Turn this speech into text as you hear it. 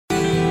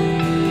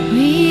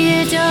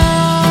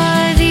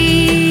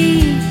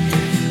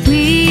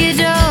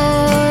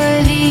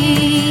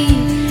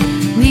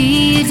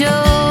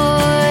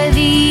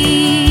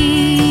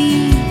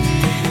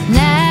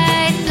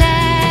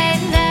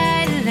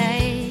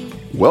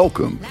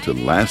Welcome to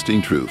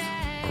Lasting Truth,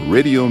 a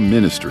radio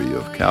ministry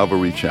of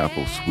Calvary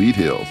Chapel, Sweet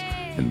Hills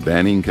in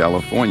Banning,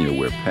 California,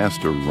 where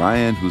Pastor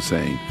Ryan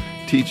Hussein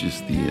teaches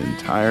the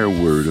entire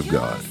Word of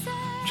God,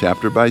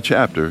 chapter by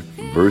chapter,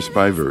 verse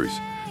by verse,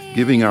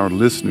 giving our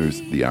listeners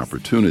the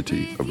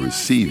opportunity of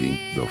receiving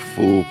the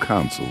full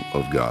counsel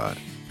of God.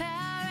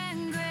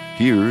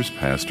 Here's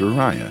Pastor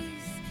Ryan.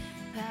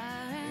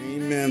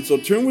 Amen. So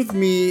turn with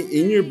me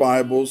in your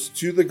Bibles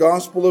to the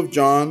Gospel of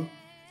John,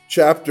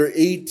 chapter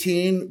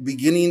 18,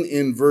 beginning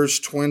in verse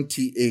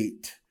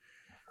 28.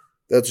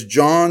 That's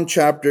John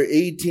chapter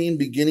 18,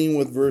 beginning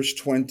with verse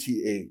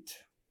 28.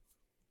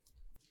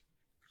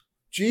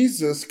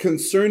 Jesus,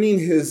 concerning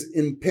his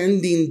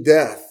impending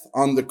death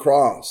on the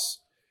cross,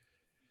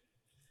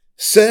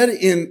 said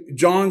in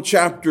John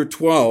chapter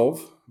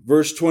 12,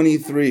 verse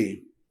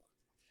 23,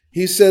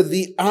 he said,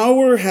 "The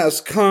hour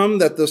has come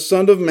that the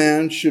Son of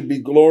Man should be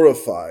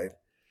glorified.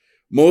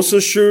 Most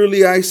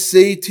assuredly I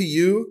say to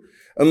you,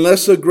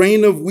 unless a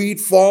grain of wheat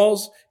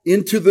falls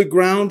into the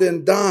ground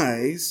and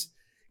dies,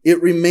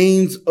 it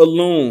remains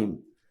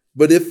alone.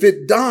 But if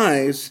it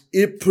dies,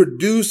 it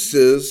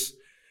produces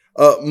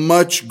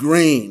much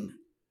grain."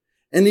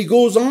 And he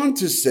goes on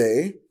to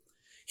say,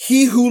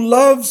 "He who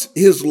loves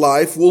his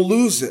life will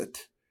lose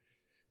it.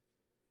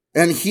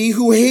 And he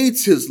who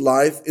hates his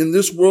life in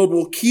this world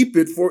will keep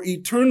it for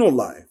eternal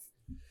life.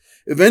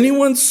 If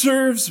anyone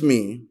serves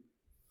me,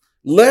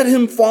 let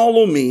him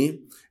follow me,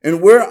 and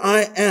where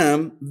I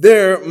am,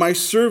 there my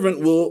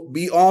servant will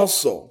be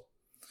also.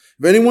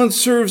 If anyone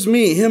serves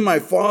me, him my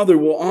Father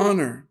will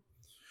honor."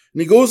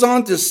 And he goes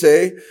on to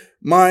say,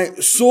 "My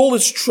soul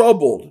is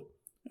troubled.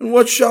 And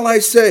what shall I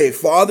say?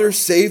 Father,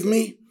 save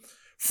me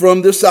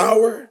from this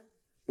hour?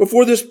 But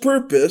for this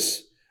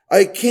purpose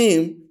I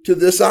came to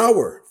this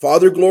hour.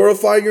 Father,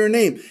 glorify your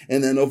name."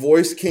 And then a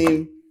voice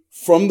came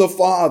from the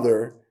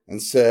Father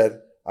and said,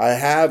 "I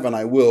have and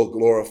I will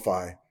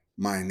glorify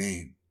my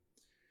name."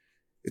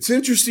 It's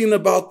interesting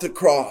about the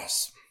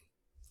cross,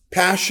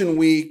 Passion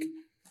Week,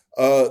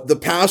 the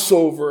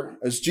Passover,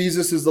 as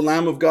Jesus is the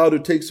Lamb of God who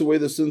takes away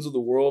the sins of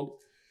the world.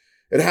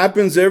 It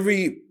happens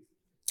every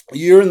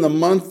year in the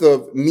month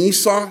of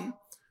Nisan,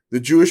 the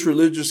Jewish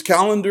religious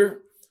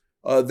calendar.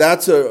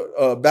 That's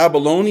a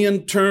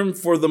Babylonian term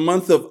for the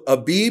month of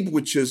Abib,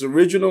 which is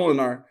original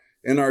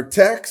in our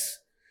text,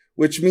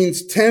 which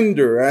means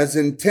tender, as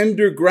in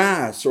tender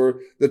grass, or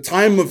the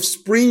time of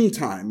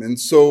springtime. And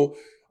so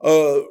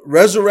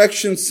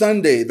Resurrection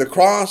Sunday, the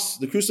cross,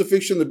 the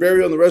crucifixion, the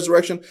burial, and the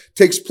resurrection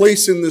takes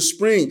place in the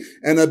spring.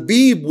 And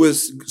Abib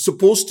was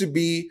supposed to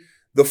be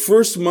the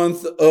first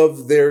month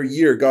of their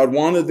year. God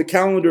wanted the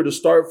calendar to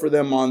start for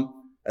them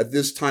at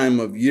this time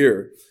of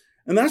year.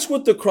 And that's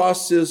what the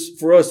cross is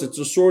for us. It's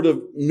a sort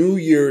of New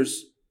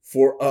Year's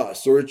for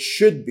us, or it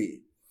should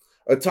be.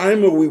 A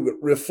time where we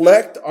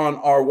reflect on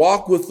our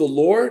walk with the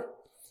Lord,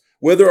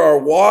 whether our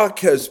walk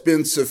has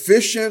been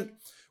sufficient,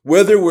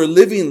 whether we're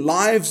living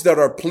lives that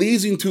are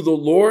pleasing to the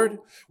Lord,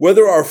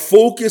 whether our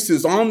focus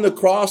is on the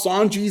cross,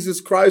 on Jesus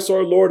Christ,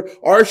 our Lord,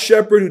 our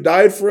shepherd who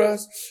died for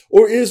us,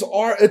 or is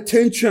our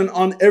attention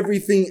on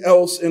everything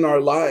else in our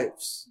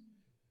lives.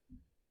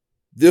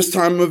 This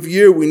time of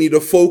year, we need to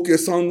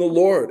focus on the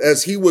Lord.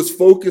 As he was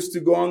focused to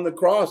go on the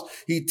cross,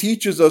 he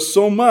teaches us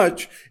so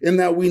much in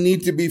that we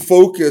need to be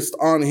focused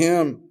on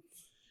him.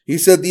 He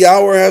said, "The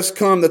hour has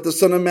come that the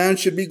Son of Man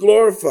should be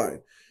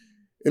glorified."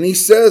 And he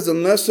says,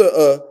 unless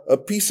a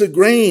piece of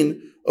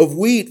grain of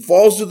wheat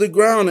falls to the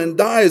ground and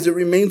dies, it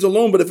remains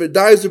alone. But if it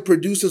dies, it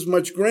produces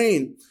much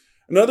grain.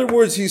 In other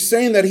words, he's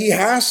saying that he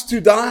has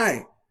to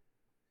die.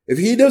 If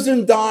he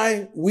doesn't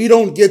die, we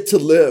don't get to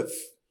live.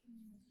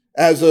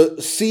 As a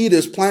seed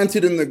is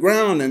planted in the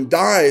ground and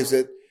dies,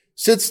 it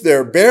sits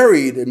there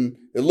buried and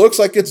it looks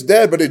like it's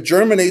dead, but it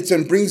germinates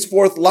and brings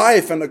forth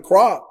life and a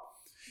crop.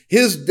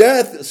 His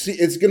death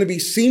is going to be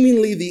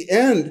seemingly the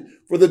end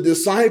for the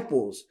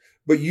disciples.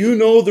 But you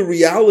know the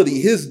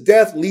reality. His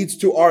death leads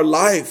to our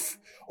life,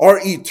 our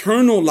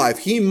eternal life.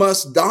 He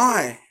must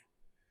die.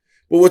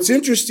 But what's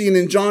interesting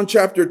in John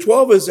chapter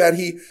 12 is that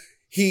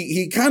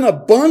he kind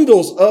of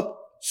bundles up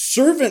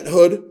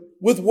servanthood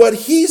with what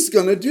he's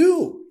going to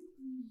do.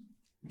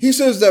 He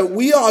says that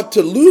we ought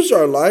to lose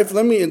our life.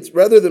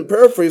 Rather than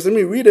paraphrase, let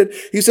me read it.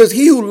 He says,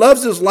 "He who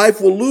loves his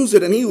life will lose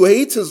it, and he who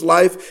hates his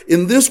life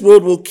in this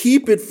world will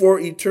keep it for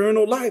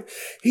eternal life."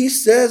 He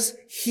says,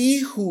 he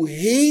who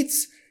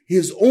hates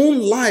his own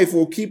life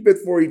will keep it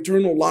for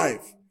eternal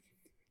life.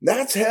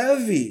 That's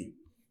heavy.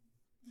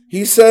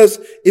 He says,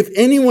 "If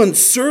anyone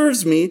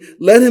serves me,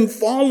 let him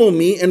follow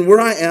me, and where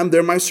I am,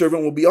 there my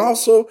servant will be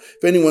also.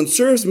 If anyone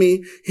serves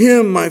me,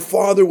 him my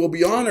Father will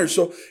be honored."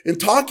 So in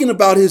talking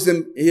about his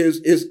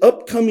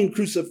upcoming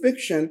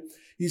crucifixion,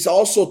 he's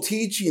also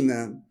teaching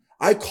them,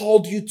 I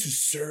called you to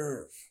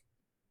serve.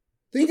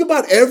 Think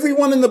about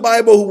everyone in the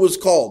Bible who was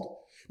called.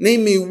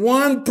 Name me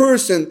one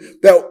person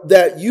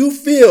that you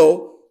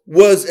feel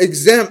was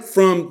exempt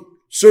from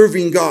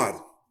serving God.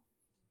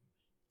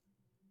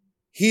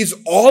 He's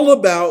all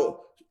about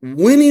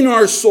winning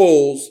our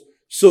souls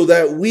so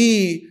that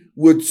we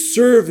would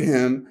serve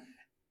him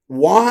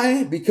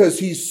Why? Because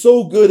he's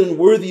so good and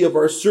worthy of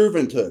our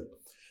servanthood,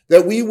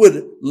 that we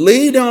would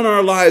lay down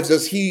our lives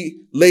as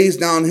he lays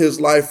down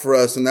his life for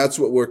us. And that's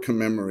what we're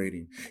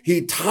commemorating.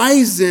 He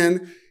ties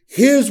in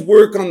his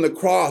work on the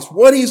cross,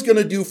 what he's going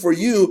to do for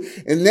you.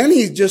 And then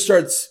he just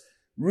starts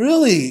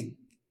really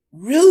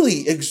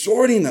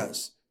exhorting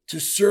us to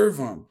serve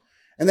him.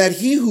 And that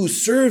he who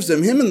serves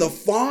him and the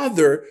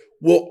Father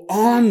will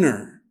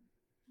honor.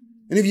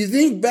 And if you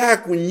think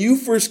back when you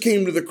first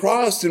came to the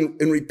cross in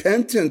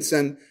repentance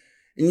and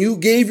you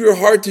gave your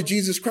heart to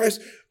Jesus Christ,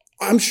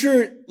 I'm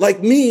sure,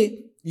 like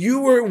me, you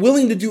were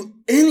willing to do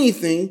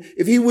anything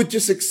if he would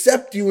just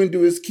accept you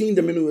into his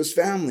kingdom, into his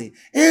family.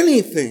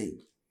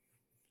 Anything.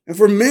 And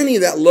for many,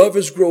 that love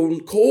has grown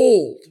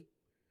cold.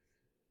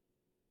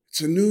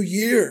 It's a new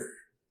year,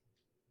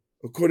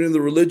 according to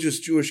the religious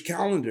Jewish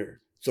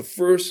calendar. It's the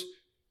first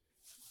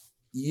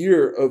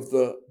year of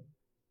the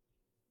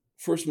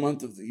first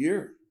month of the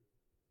year.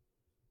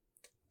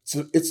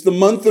 It's the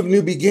month of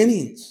new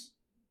beginnings.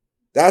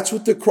 That's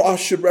what the cross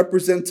should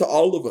represent to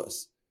all of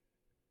us.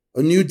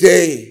 A new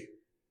day.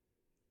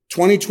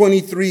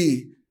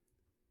 2023,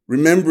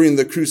 remembering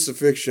the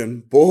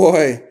crucifixion.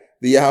 Boy,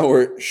 the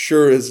hour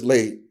sure is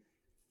late.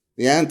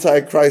 The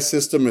Antichrist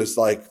system is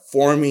like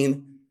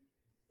forming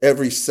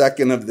every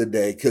second of the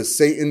day because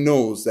Satan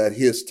knows that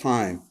his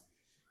time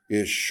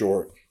is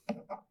short.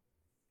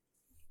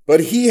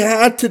 But he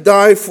had to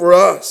die for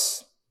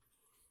us.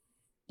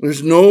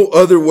 There's no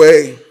other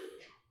way.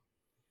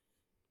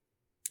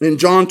 In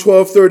John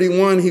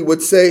 12:31, he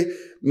would say,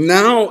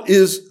 now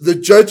is the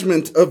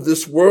judgment of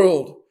this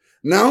world.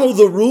 Now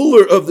the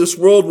ruler of this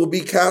world will be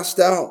cast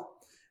out.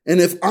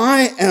 And if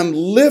I am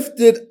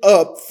lifted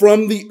up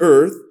from the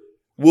earth,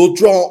 will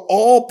draw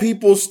all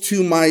peoples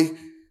to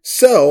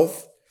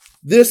myself.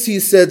 This he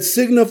said,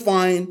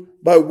 signifying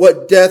by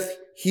what death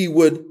he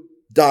would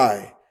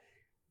die.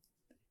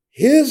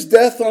 His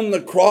death on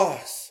the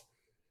cross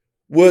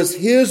was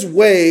his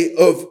way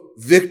of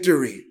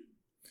victory.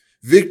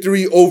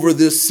 Victory over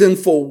this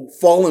sinful,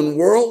 fallen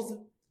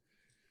world.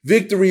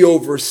 Victory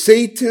over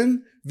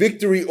Satan.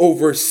 Victory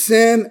over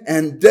sin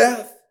and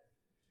death.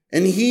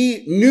 And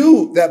he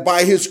knew that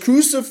by his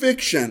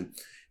crucifixion,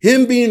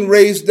 him being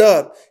raised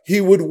up,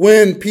 he would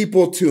win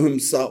people to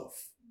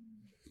himself.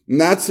 And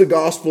that's the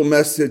gospel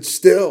message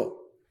still.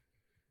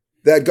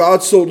 That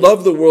God so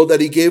loved the world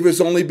that he gave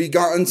his only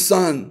begotten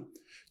Son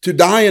to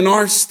die in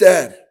our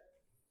stead.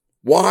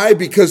 Why?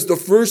 Because the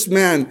first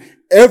man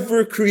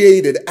ever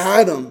created,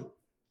 Adam,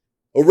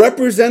 a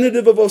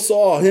representative of us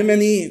all, him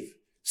and Eve,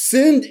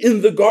 sinned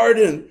in the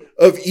Garden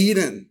of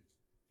Eden.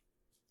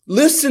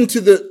 Listened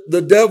to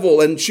the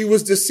devil and she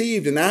was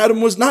deceived, and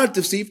Adam was not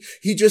deceived.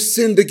 He just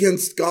sinned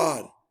against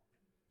God.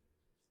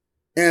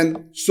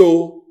 And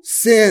so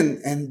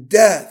sin and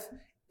death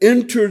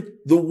entered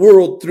the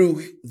world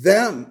through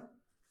them.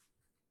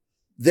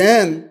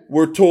 Then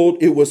we're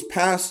told it was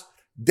passed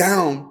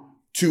down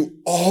to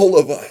all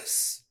of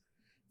us.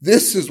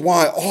 This is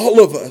why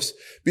all of us,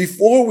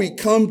 before we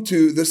come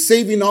to the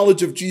saving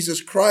knowledge of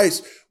Jesus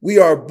Christ, we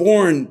are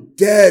born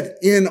dead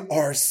in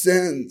our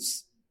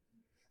sins.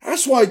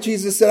 That's why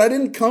Jesus said, I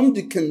didn't come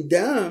to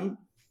condemn.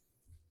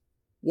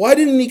 Why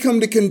didn't he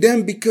come to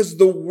condemn? Because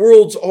the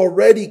world's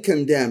already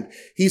condemned.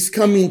 He's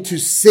coming to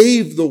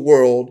save the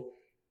world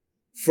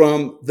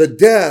from the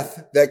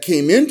death that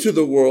came into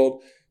the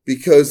world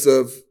because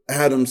of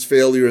Adam's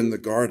failure in the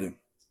garden.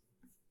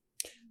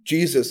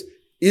 Jesus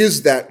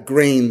is that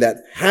grain that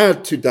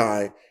had to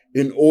die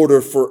in order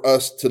for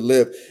us to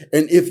live.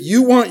 And if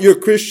you want your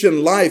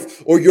Christian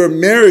life or your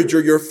marriage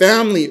or your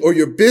family or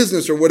your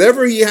business or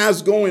whatever he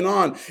has going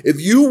on, if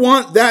you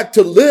want that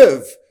to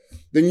live,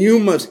 then you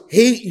must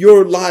hate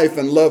your life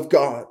and love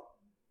God.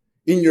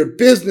 In your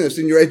business,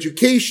 in your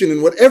education,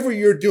 in whatever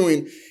you're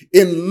doing,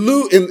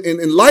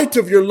 in light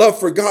of your love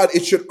for God,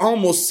 it should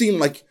almost seem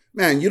like,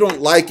 man, you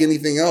don't like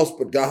anything else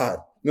but God.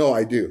 No,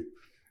 I do.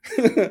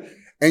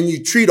 And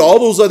you treat all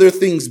those other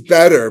things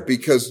better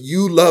because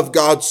you love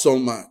God so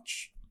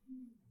much.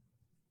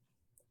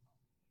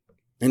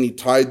 And he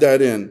tied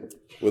that in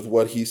with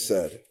what he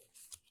said.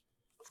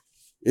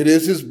 It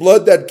is his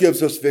blood that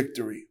gives us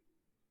victory.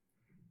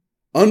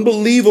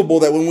 Unbelievable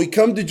that when we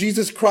come to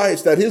Jesus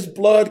Christ, that his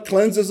blood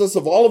cleanses us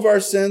of all of our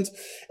sins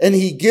and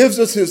he gives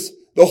us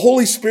the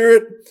Holy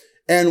Spirit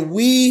and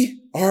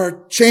we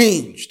are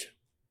changed.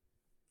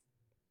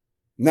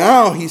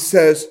 Now he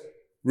says,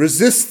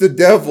 resist the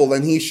devil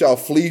and he shall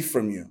flee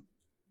from you.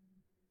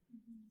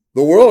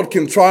 The world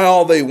can try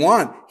all they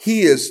want.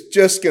 He is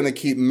just going to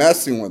keep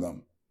messing with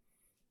them.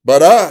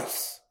 But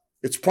us,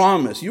 it's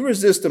promised. You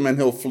resist him and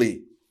he'll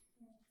flee.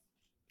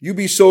 You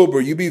be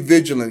sober. You be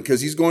vigilant because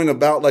he's going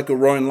about like a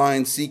roaring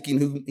lion seeking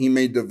whom he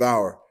may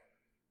devour.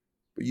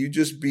 But you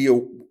just be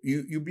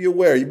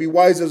aware. You be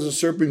wise as a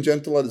serpent,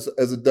 gentle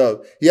as a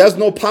dove. He has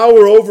no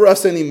power over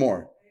us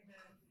anymore.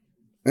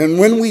 And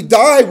when we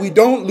die, we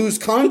don't lose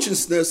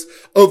consciousness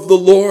of the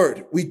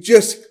Lord. We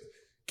just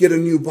get a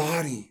new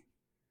body.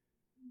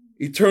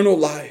 Eternal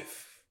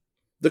life.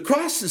 The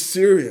cross is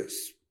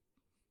serious.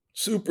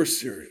 Super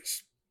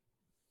serious.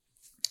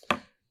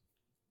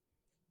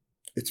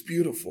 It's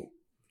beautiful,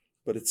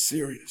 but it's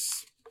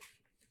serious.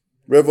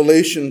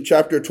 Revelation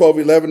chapter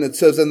 12:11, it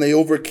says, and they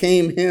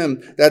overcame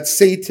him, that's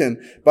Satan,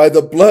 by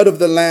the blood of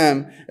the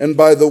Lamb and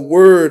by the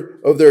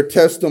word of their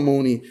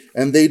testimony.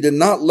 And they did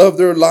not love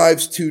their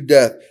lives to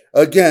death.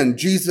 Again,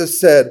 Jesus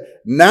said,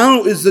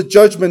 now is the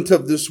judgment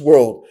of this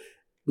world.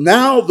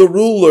 Now the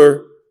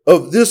ruler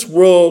of this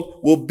world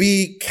will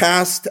be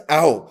cast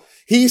out.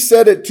 He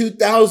said it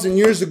 2,000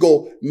 years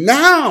ago.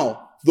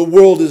 Now the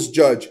world is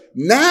judged.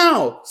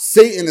 Now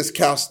Satan is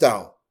cast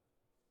out.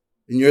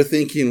 And you're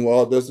thinking,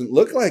 well, it doesn't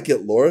look like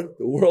it, Lord.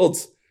 The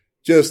world's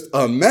just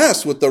a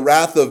mess with the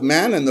wrath of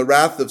man and the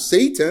wrath of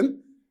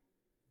Satan.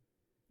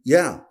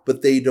 Yeah,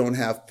 but they don't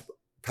have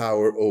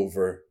power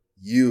over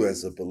you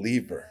as a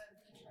believer.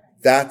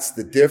 That's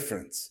the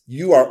difference.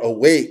 You are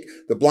awake.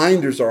 The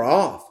blinders are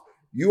off.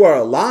 You are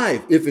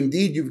alive if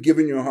indeed you've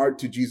given your heart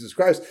to Jesus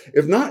Christ.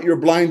 If not, you're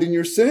blind in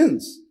your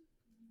sins.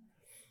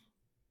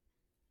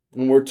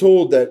 And we're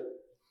told that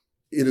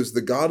it is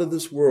the God of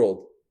this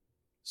world,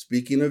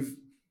 speaking of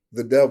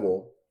the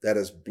devil, that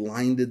has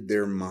blinded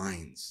their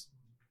minds.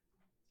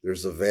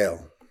 There's a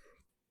veil.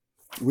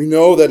 We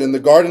know that in the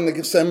Garden of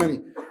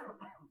Gethsemane,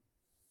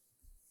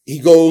 he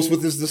goes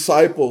with his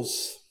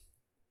disciples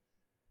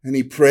and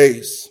he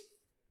prays.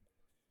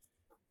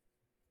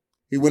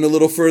 He went a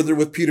little further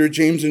with Peter,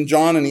 James, and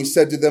John, and he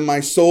said to them, my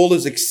soul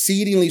is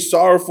exceedingly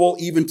sorrowful,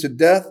 even to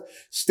death.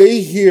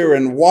 Stay here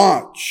and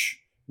watch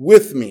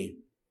with me.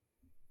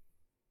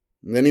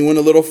 And then he went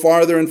a little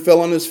farther and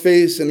fell on his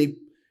face, and he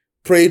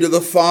prayed to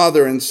the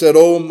Father and said,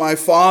 oh, my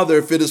Father,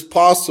 if it is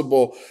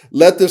possible,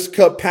 let this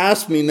cup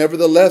pass me.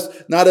 Nevertheless,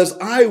 not as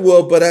I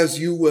will, but as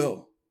you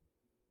will.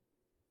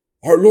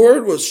 Our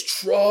Lord was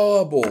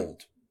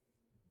troubled.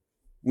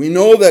 We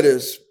know that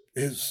his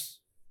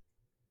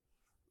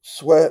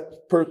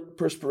sweat,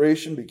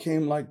 perspiration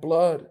became like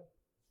blood.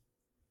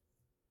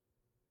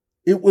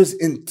 It was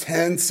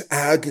intense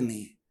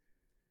agony.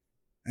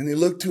 And he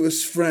looked to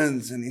his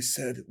friends and he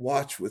said,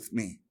 watch with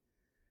me.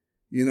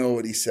 You know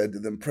what he said to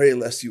them, pray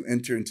lest you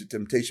enter into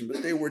temptation.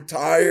 But they were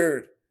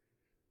tired.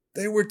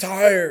 They were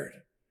tired.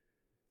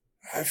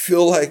 I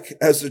feel like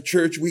as a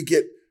church, we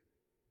get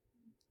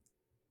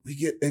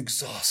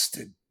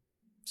exhausted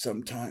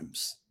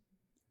sometimes.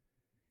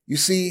 You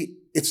see,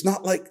 it's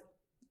not like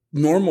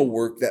normal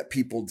work that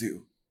people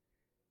do.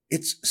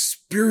 It's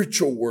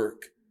spiritual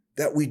work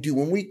that we do.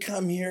 When we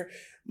come here,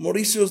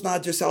 Mauricio's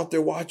not just out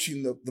there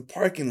watching the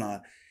parking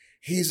lot.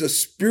 He's a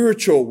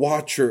spiritual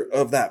watcher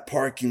of that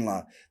parking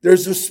lot.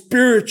 There's a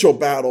spiritual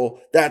battle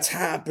that's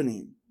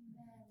happening.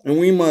 And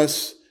we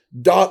must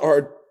dot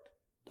our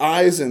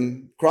I's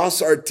and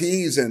cross our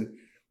T's and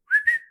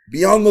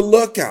be on the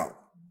lookout.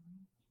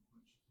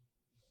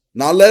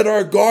 Not let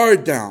our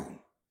guard down.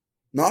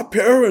 Not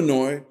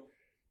paranoid,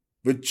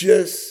 but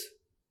just,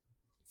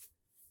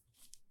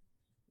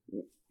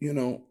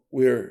 we're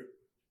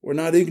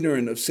not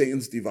ignorant of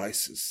Satan's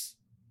devices.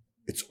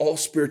 It's all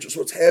spiritual.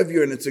 So it's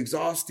heavier and it's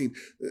exhausting.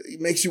 It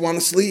makes you want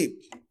to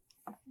sleep.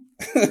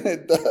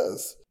 It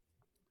does.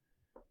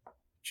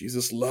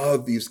 Jesus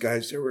loved these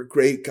guys. They were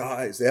great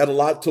guys. They had a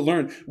lot to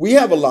learn. We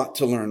have a lot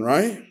to learn,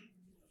 right?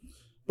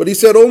 But he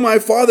said, oh, my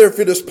Father, if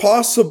it is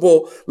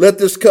possible, let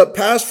this cup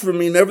pass from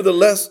me.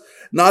 Nevertheless,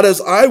 not as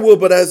I will,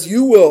 but as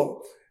you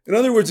will. In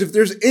other words, if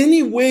there's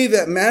any way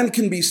that man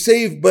can be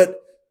saved, but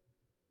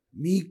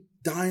me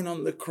dying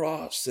on the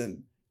cross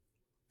and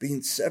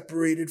being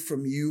separated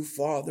from you,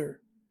 Father,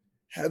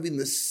 having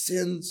the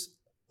sins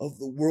of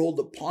the world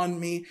upon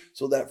me,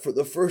 so that for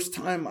the first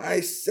time I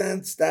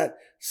sense that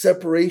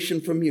separation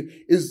from you,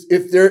 is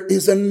if there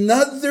is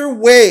another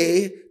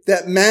way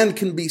that man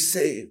can be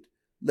saved,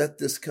 let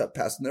this cup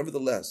pass.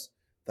 Nevertheless,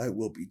 thy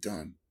will be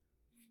done.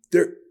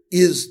 There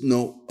is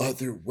no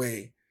other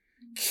way.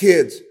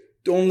 Kids,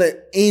 don't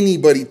let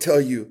anybody tell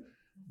you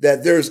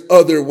that there's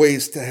other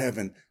ways to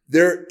heaven.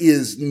 There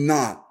is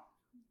not.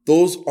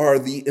 Those are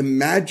the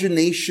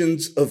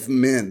imaginations of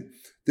men.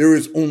 There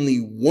is only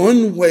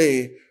one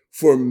way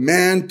for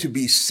man to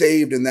be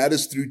saved, and that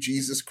is through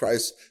Jesus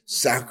Christ's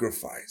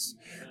sacrifice.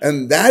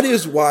 And that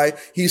is why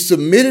he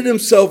submitted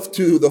himself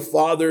to the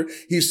Father.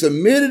 He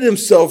submitted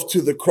himself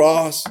to the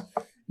cross,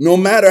 no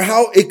matter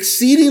how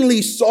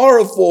exceedingly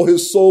sorrowful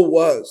his soul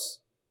was.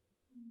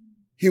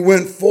 He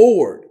went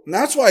forward. And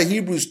that's why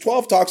Hebrews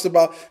 12 talks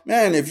about,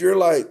 man, if you're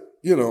like,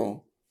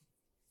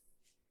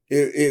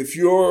 if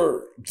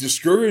you're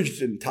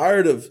discouraged and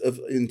tired of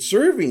in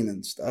serving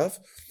and stuff,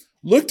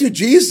 look to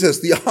Jesus,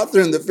 the author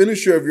and the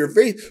finisher of your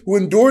faith, who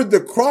endured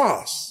the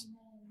cross,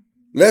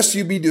 lest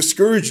you be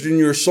discouraged in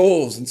your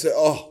souls and say,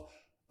 oh,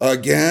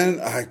 again,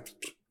 I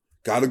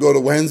got to go to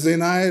Wednesday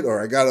night,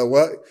 or I got to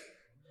what?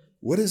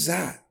 What is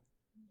that?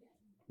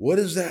 What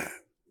is that?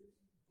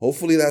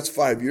 Hopefully that's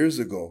 5 years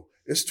ago.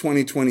 It's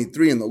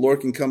 2023 and the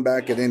Lord can come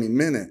back at any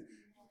minute.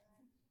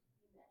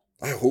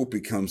 I hope he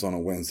comes on a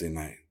Wednesday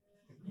night.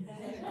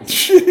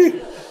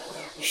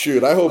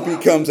 Shoot, I hope he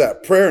comes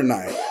at prayer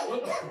night.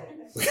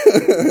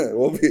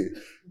 We'll be,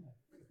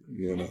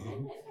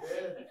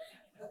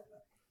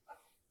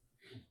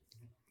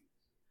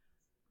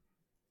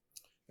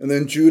 And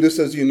then Judas,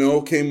 as you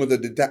know, came with a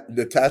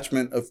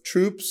detachment of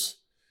troops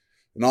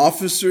and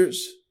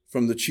officers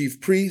from the chief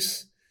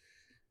priests.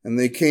 And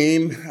they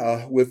came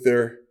with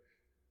their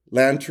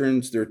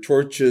lanterns, their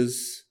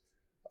torches,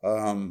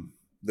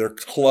 their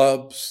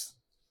clubs.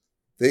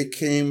 They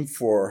came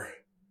for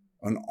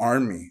an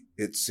army,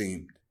 it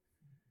seemed.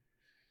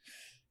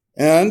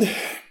 And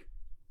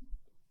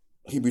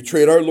he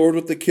betrayed our Lord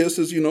with a kiss,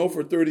 as you know,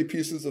 for 30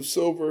 pieces of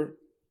silver.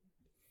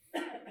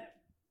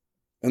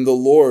 And the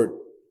Lord,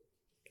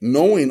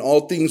 knowing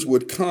all things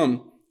would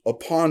come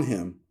upon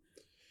him,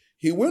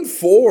 he went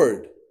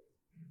forward.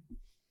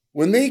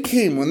 When they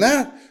came, when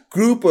that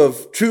group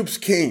of troops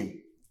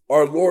came,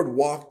 our Lord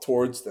walked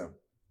towards them.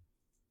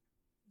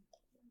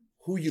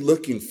 Who are you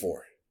looking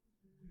for?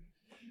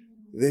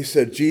 They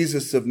said,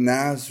 Jesus of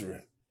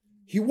Nazareth.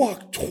 He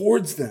walked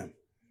towards them.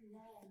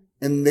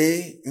 And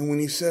when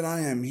he said,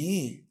 I am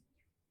he,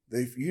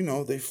 they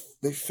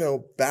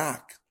fell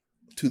back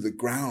to the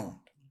ground.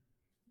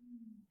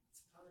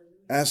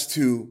 As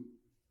to,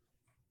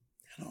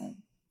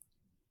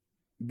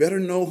 better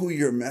know who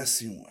you're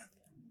messing with.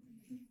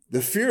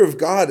 The fear of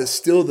God is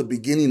still the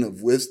beginning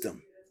of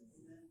wisdom.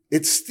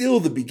 It's still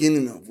the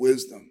beginning of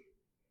wisdom.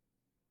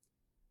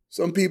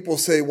 Some people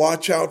say,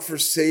 watch out for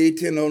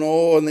Satan,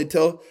 and they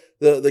tell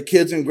the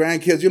kids and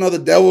grandkids, the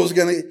devil's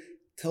going to,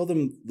 tell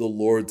them the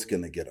Lord's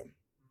going to get them.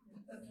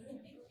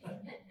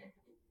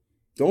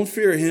 Don't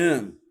fear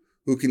him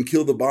who can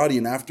kill the body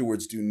and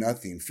afterwards do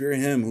nothing. Fear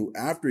him who,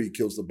 after he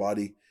kills the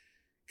body,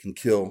 can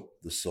kill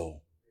the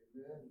soul.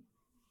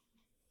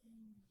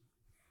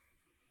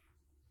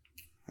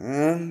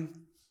 And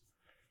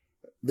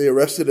they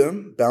arrested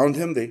him, bound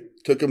him. They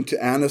took him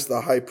to Annas,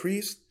 the high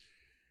priest.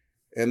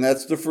 And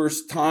that's the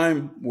first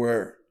time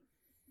where,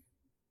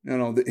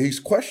 he's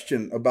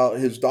questioned about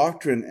his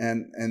doctrine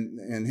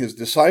and his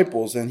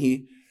disciples. And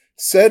he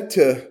said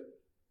to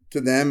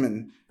them,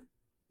 and,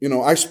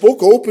 I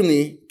spoke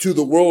openly to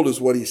the world is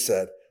what he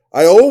said.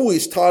 I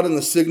always taught in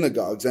the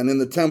synagogues and in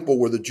the temple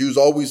where the Jews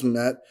always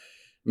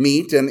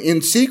meet. And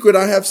in secret,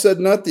 I have said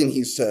nothing,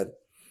 he said.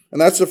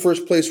 And that's the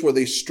first place where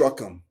they struck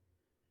him.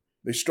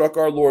 They struck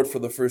our Lord for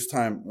the first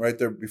time right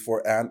there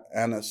before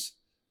Annas,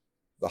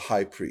 the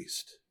high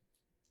priest.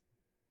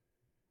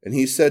 And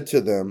he said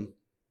to them,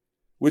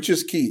 which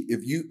is key,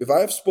 if I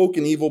have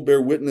spoken evil,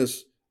 bear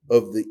witness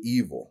of the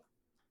evil.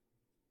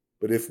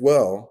 But if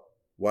well,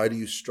 why do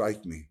you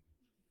strike me?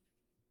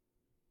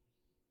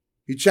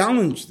 He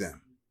challenged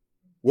them.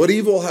 What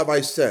evil have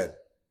I said?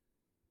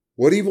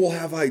 What evil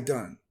have I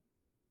done?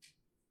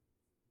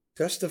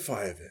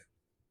 Testify of it.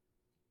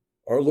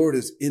 Our Lord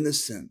is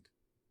innocent.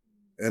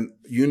 And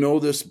you know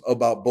this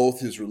about both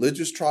his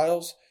religious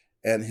trials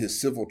and his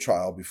civil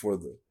trial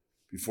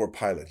before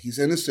Pilate. He's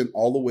innocent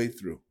all the way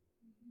through.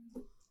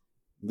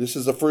 This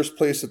is the first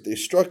place that they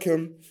struck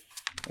him.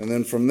 And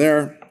then from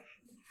there,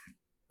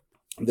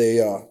 they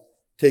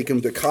take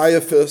him to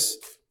Caiaphas,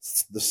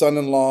 the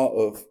son-in-law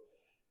of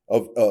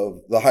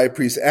the high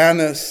priest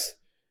Annas.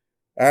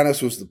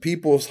 Annas was the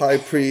people's high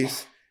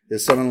priest.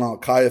 His son-in-law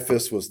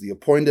Caiaphas was the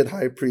appointed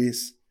high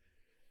priest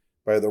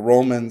by the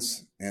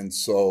Romans. And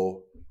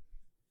so,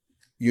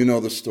 you know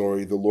the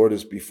story. The Lord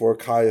is before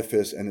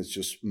Caiaphas, and it's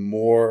just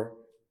more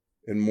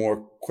and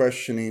more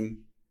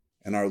questioning.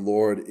 And our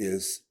Lord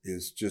is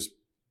just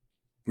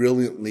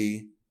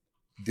brilliantly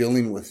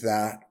dealing with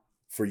that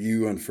for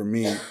you and for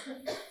me.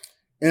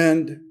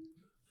 And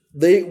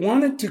they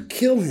wanted to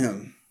kill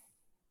him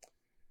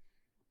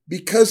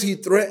because he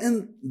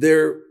threatened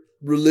their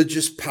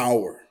religious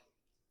power.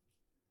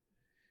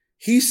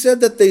 He said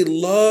that they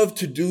love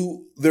to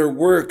do their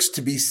works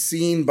to be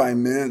seen by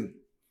men.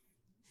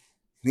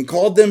 He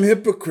called them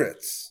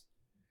hypocrites.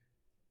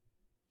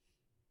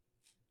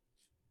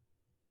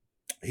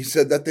 He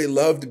said that they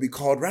love to be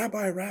called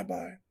Rabbi,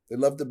 Rabbi. They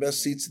love the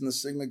best seats in the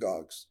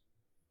synagogues.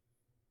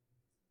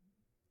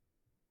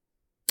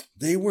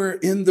 They were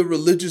in the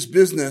religious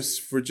business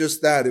for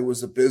just that. It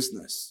was a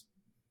business.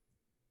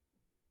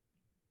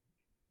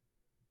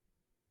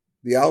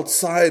 The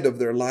outside of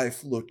their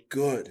life looked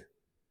good,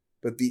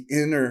 but the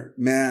inner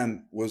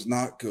man was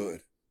not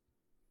good.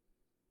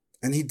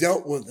 And he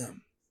dealt with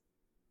them.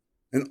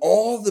 And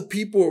all the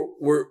people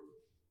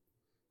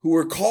who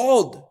were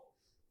called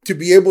to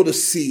be able to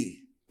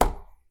see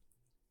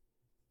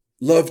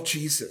loved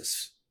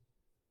Jesus.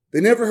 They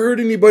never heard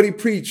anybody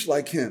preach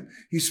like him.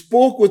 He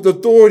spoke with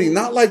authority,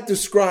 not like the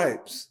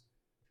scribes.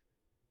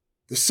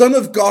 The Son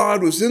of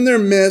God was in their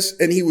midst,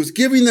 and he was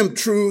giving them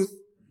truth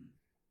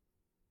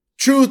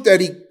that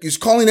he is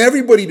calling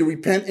everybody to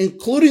repent,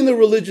 including the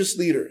religious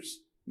leaders.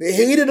 They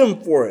hated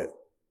him for it.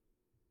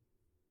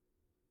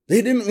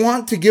 They didn't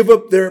want to give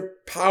up their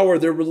power,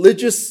 their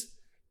religious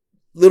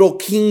little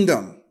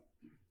kingdom.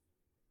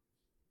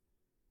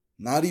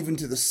 Not even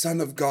to the Son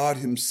of God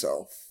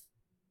himself.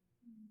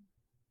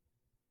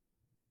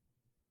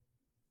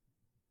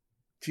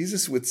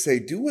 Jesus would say,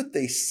 do what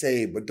they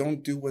say, but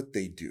don't do what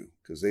they do,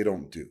 because they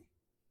don't do.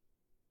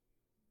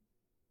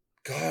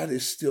 God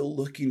is still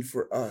looking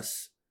for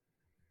us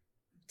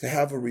to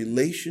have a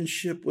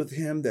relationship with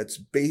him that's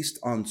based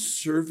on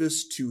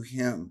service to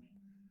him.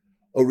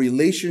 A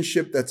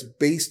relationship that's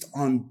based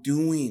on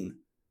doing,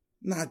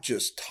 not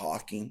just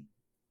talking.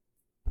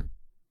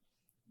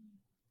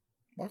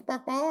 Bok,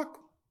 bok, bok.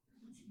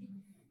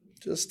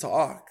 Just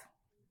talk.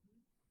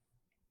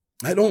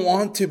 I don't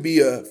want to be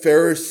a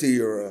Pharisee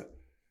or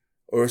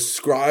a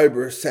scribe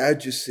or a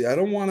Sadducee. I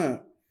don't want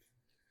to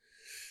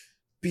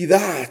be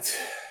that.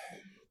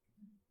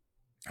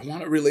 I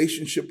want a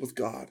relationship with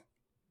God.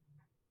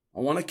 I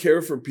want to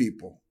care for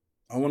people.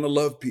 I want to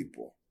love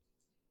people.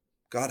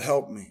 God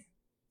help me.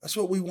 That's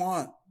what we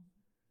want.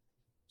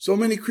 So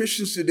many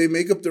Christians today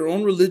make up their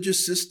own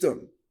religious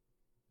system.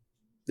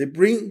 They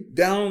bring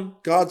down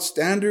God's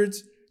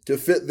standards to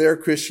fit their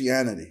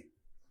Christianity.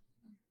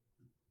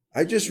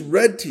 I just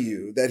read to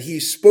you that he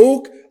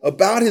spoke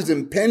about his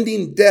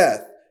impending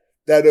death,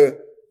 that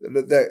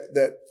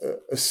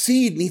a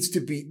seed needs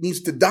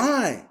to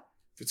die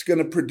if it's going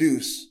to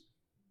produce.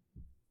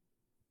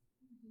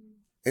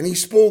 And he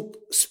spoke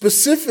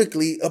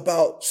specifically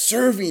about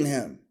serving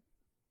him.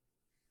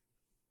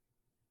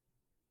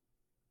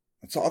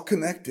 It's all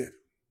connected.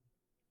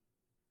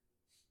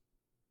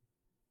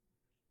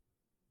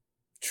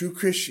 True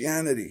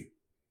Christianity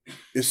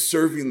is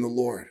serving the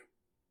Lord.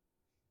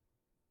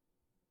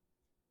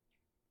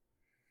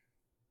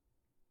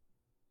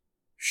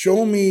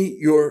 Show me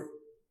your,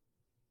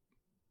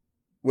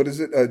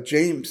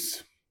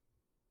 James.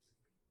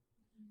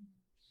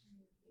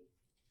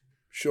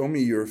 Show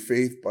me your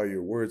faith by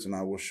your words, and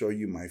I will show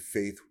you my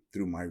faith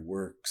through my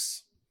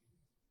works.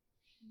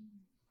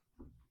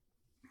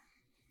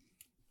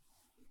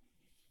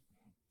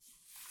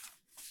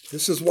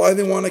 This is why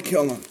they want to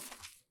kill him.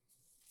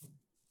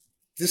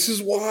 This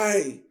is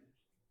why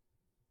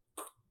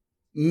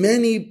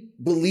many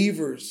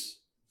believers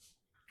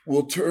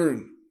will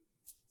turn.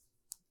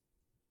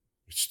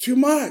 It's too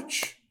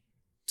much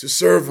to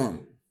serve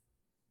him.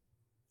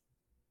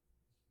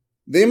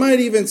 They might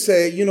even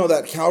say,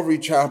 that Calvary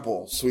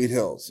Chapel, Sweet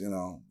Hills,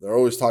 they're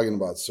always talking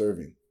about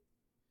serving.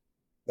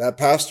 That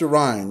Pastor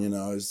Ryan,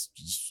 is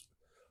just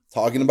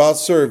talking about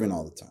serving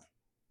all the time.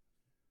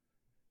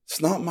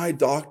 It's not my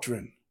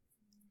doctrine.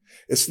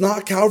 It's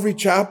not Calvary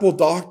Chapel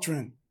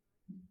doctrine.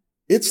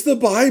 It's the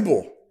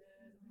Bible.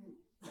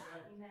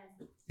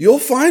 You'll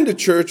find a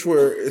church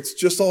where it's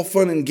just all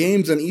fun and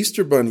games and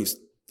Easter bunnies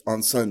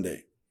on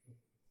Sunday.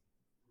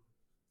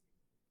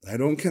 I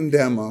don't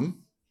condemn them.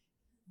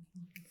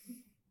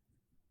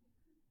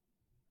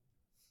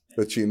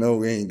 But we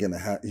ain't going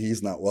to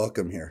he's not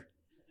welcome here.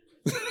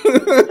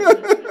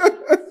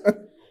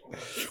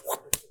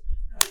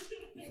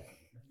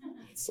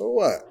 So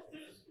what?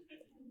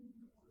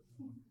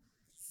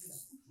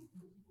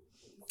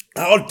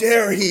 How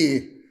dare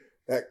he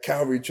at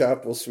Calvary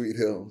Chapel, Sweet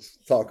Hills,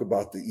 talk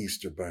about the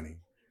Easter bunny?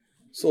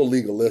 So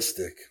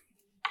legalistic.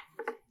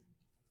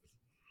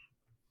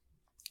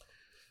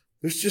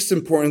 There's just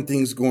important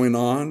things going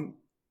on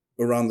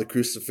around the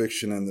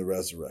crucifixion and the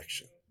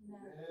resurrection.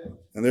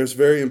 And there's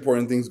very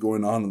important things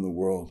going on in the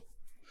world.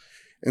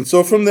 And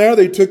so from there,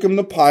 they took him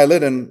to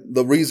Pilate, and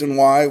the reason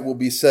why will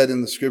be said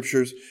in the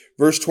scriptures.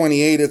 Verse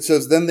 28, it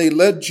says, Then they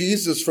led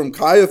Jesus from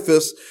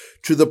Caiaphas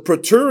to the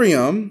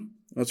Praetorium.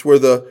 That's where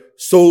the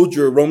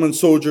Roman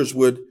soldiers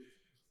would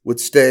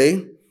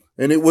stay.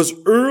 And it was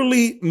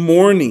early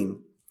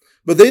morning.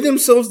 But they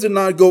themselves did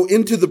not go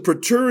into the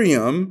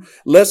Praetorium,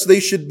 lest they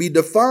should be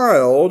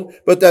defiled,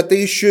 but that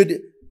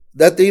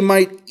they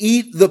might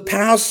eat the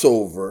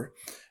Passover.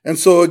 And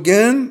so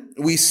again,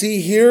 we see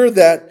here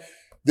that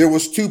there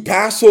was 2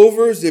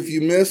 Passovers. If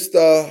you missed,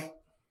 when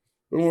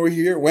we were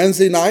here,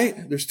 Wednesday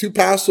night, there's 2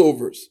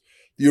 Passovers.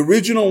 The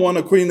original one,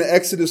 according to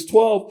Exodus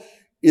 12,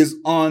 is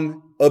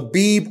on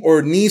Abib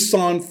or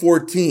Nisan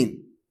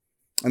 14.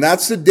 And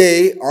that's the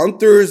day on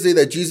Thursday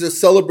that Jesus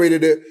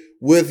celebrated it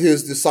with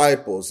his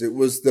disciples. It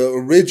was the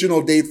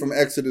original date from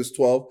Exodus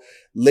 12.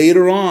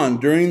 Later on,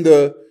 during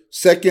the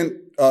second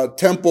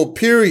temple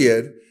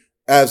period,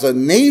 as a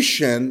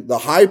nation, the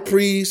high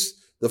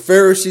priests, the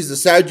Pharisees, the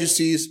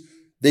Sadducees,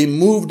 they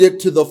moved it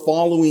to the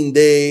following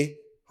day,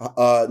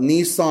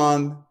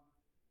 Nisan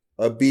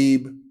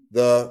Abib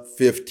the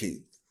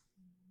 15th.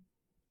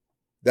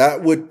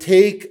 That would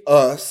take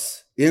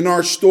us in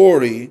our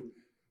story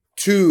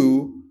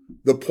to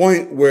the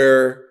point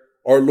where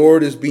our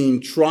Lord is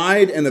being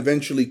tried and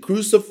eventually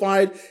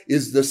crucified.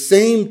 Is the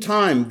same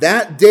time,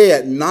 that day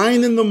at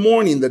 9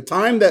 a.m, the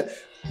time that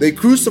they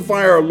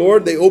crucify our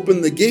Lord, they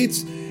open the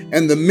gates,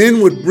 and the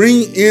men would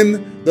bring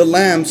in the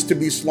lambs to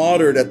be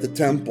slaughtered at the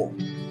temple.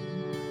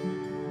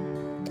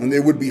 And they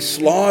would be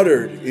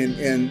slaughtered,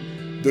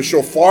 and the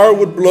shofar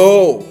would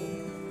blow,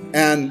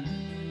 and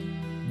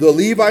the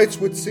Levites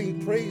would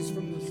sing praise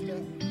from the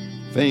steps.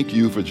 Thank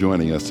you for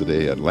joining us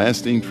today at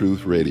Lasting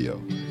Truth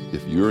Radio.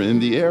 If you're in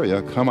the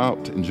area, come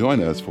out and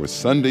join us for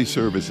Sunday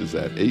services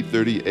at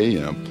 8:30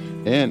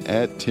 a.m. and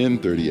at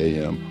 10:30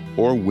 a.m.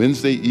 or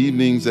Wednesday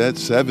evenings at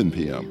 7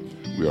 p.m.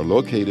 We are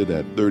located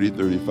at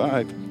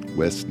 3035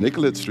 West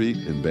Nicollet Street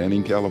in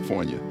Banning,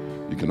 California.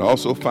 You can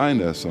also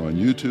find us on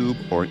YouTube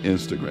or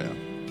Instagram.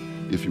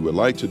 If you would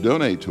like to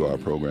donate to our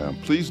program,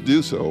 please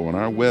do so on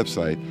our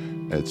website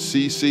at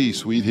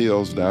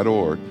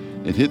ccsweethills.org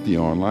and hit the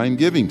online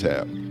giving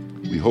tab.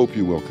 We hope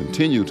you will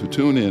continue to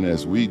tune in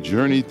as we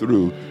journey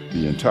through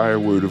the entire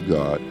Word of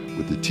God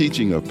with the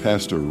teaching of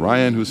Pastor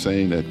Ryan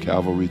Hussein at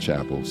Calvary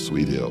Chapel,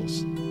 Sweet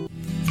Hills.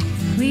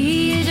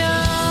 We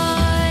adore